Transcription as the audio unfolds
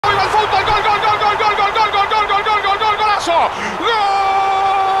golazo!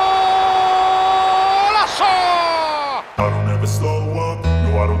 Golazo! I don't ever slow up,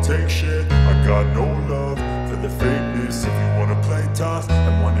 no I don't take shit. I got no love for the fakeness. If you wanna play tough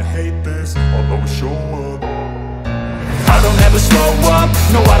and wanna hate this, I'll always show up. I don't ever slow up,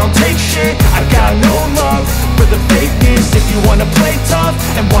 no I don't take shit. I got no love for the fakeness. If you wanna play tough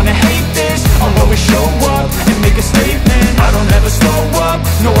and wanna hate this, I'll always show up and make a statement. I don't ever slow up,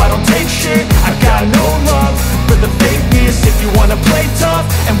 no I don't take shit. I got no love for the fakeness. If you wanna play tough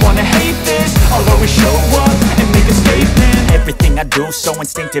and wanna hate this, I'll always show up and make a statement. Everything I do so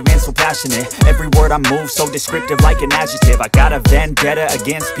instinctive and so passionate. Every word I move so descriptive like an adjective. I got a vendetta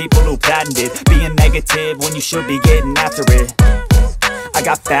against people who patented being negative when you should be getting after it. I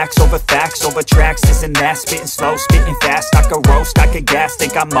got facts over tracks, this and that. Spitting slow, spitting fast, I could roast, I could gas.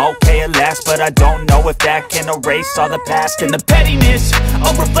 Think I'm okay at last, but I don't know if that can erase all the past. And the pettiness,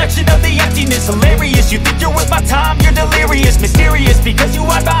 a reflection of the emptiness. Hilarious, you think you're worth my time, you're delirious. Mysterious, because you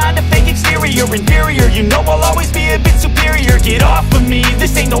hide behind a fake exterior. Inferior, you know I'll always be a bit superior. Get off of me,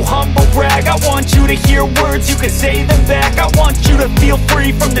 this ain't no humble brag. I want you to hear words, you can say them back. I want you to feel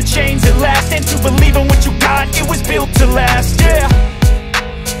free from the chains at last, and to believe in what you got, it was built to last, yeah.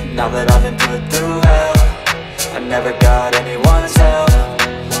 Now that I've been put through hell, I never got anyone's help.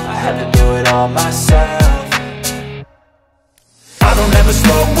 I had to do it all myself. I don't ever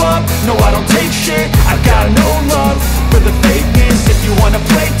slow up, no I don't take shit. I got no love for the fakeness. If you wanna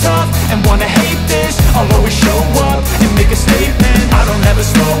play tough and wanna hate this, I'll always show up and make a statement. I don't ever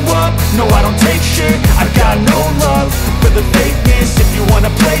slow up, no I don't take shit. I got no love for the fakeness. If you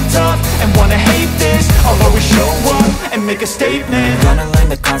wanna play tough and wanna hate this, I'll always show up and make a statement. Gonna learn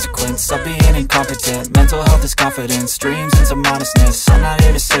the consequence of being incompetent. Mental health is confidence, dreams and some honestness. I'm not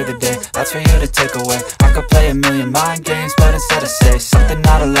here to save the day, that's for you to take away. I could play a million mind games, but instead I say something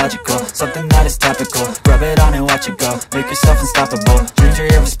not illogical, something that is topical. Rub it on and watch it go, make yourself unstoppable. Dreams are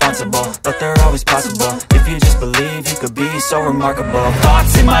irresponsible, but they're always possible. If you just believe, you could be so remarkable.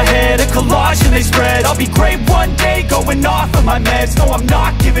 Thoughts in my head, a collage and they spread. I'll be great one day, going off of my meds. No, I'm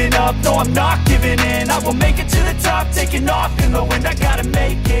not giving up, no, I'm not giving in. I will make it to the top, taking off in the wind. I gotta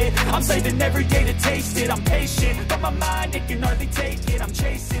make it, I'm saving every day to taste it. I'm patient, but my mind, it can hardly take it. I'm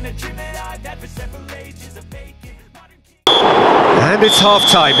chasing a dream that I've had for several ages of vacant. And it's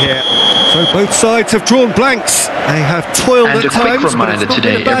half-time here. So both sides have drawn blanks. They have toiled at times. And a quick reminder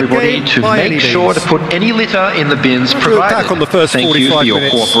today, everybody, to make sure to put any litter in the bins provided. Back on the first Thank 45 you for your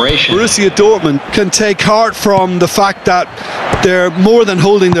minutes. cooperation. Borussia Dortmund can take heart from the fact that they're more than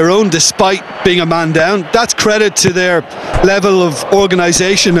holding their own despite being a man down. That's credit to their level of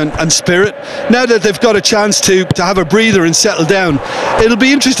organisation and spirit. Now that they've got a chance to have a breather and settle down, it'll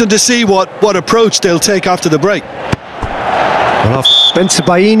be interesting to see what approach they'll take after the break. Well, Spencer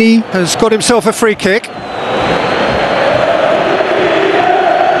Baini has got himself a free kick.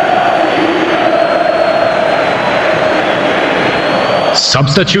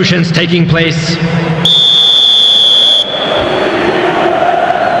 Substitutions taking place.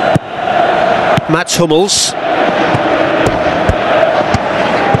 Mats Hummels.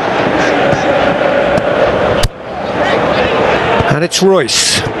 And it's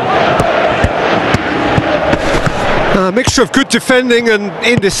Royce. A mixture of good defending and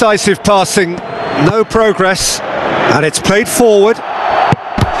indecisive passing. No progress. And it's played forward.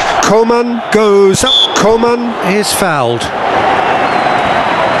 Coman goes up. Coman is fouled.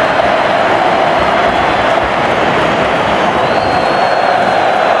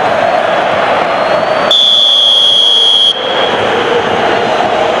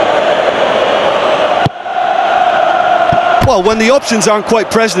 Well, when the options aren't quite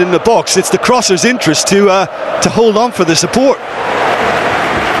present in the box, it's the crosser's interest to hold on for the support.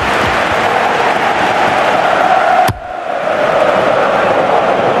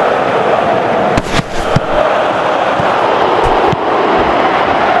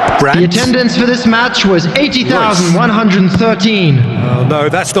 The attendance for this match was 80,113. Oh no,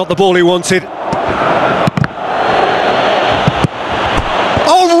 that's not the ball he wanted.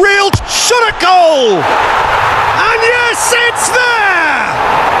 Oh, real shot at goal! And yes, it's there!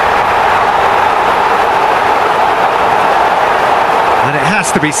 And it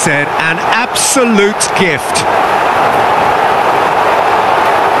has to be said, an absolute gift.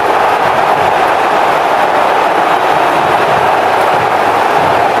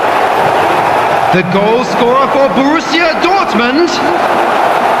 The goal scorer for Borussia Dortmund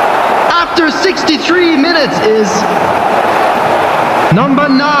after 63 minutes is number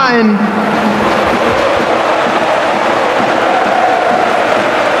 9.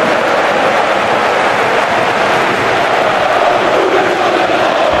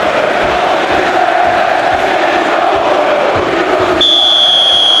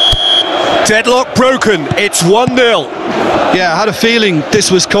 Deadlock broken, it's 1-0. Yeah, I had a feeling this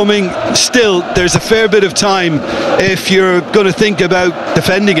was coming. Still, there's a fair bit of time if you're going to think about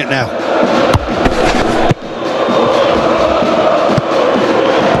defending it now.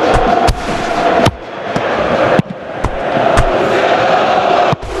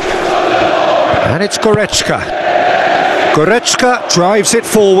 And it's Goretzka. Goretzka drives it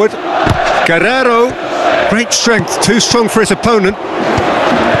forward. Guerrero, great strength, too strong for his opponent.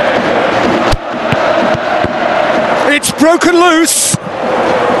 It's broken loose.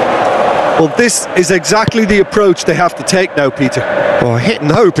 Well, this is exactly the approach they have to take now, Peter. Well, hit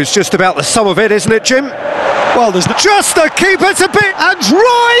and hope is just about the sum of it, isn't it, Jim? Well, there's just the keeper to beat, and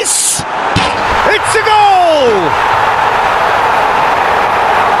Royce! It's a goal!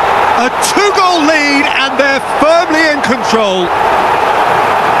 A 2-goal lead, and they're firmly in control.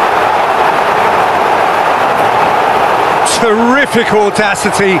 Terrific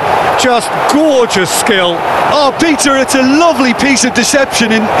audacity, just gorgeous skill. Oh, Peter, it's a lovely piece of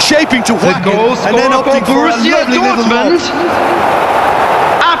deception in shaping to whack it, and then opting for a lovely little lob.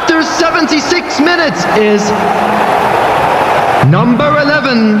 After 76 minutes is number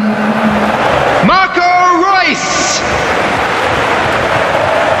 11, Marco Royce.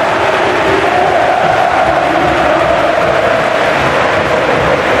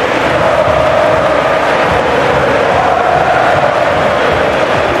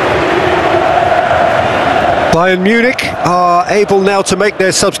 Bayern Munich are able now to make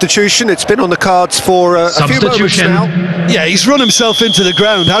their substitution. It's been on the cards for a few moments now. Yeah, he's run himself into the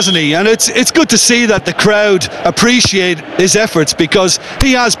ground, hasn't he? And it's good to see that the crowd appreciate his efforts, because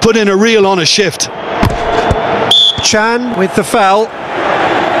he has put in a real honest shift. Chan with the foul.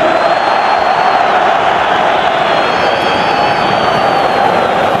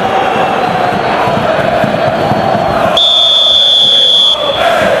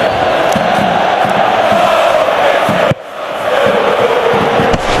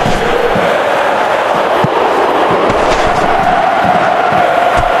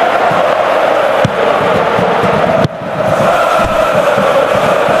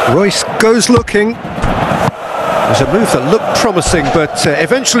 Royce goes looking. There's a move that looked promising, but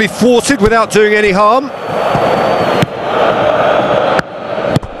eventually thwarted without doing any harm.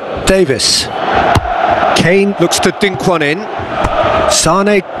 Davis. Kane looks to dink one in.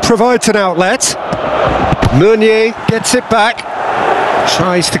 Sane provides an outlet. Meunier gets it back.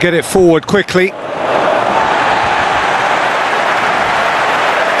 Tries to get it forward quickly.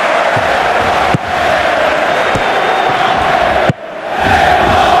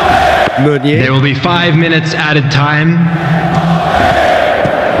 Meunier. There will be 5 minutes added time.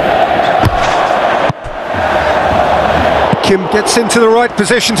 Kim gets into the right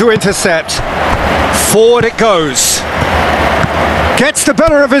position to intercept. Forward it goes. Gets the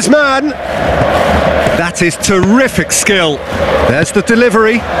better of his man. That is terrific skill. There's the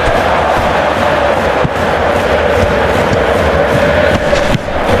delivery.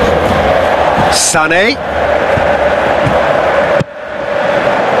 Sané.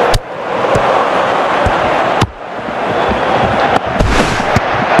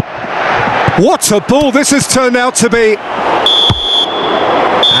 What a ball this has turned out to be. And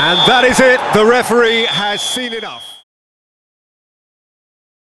that is it. The referee has seen enough.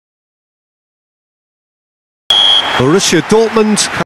 Borussia Dortmund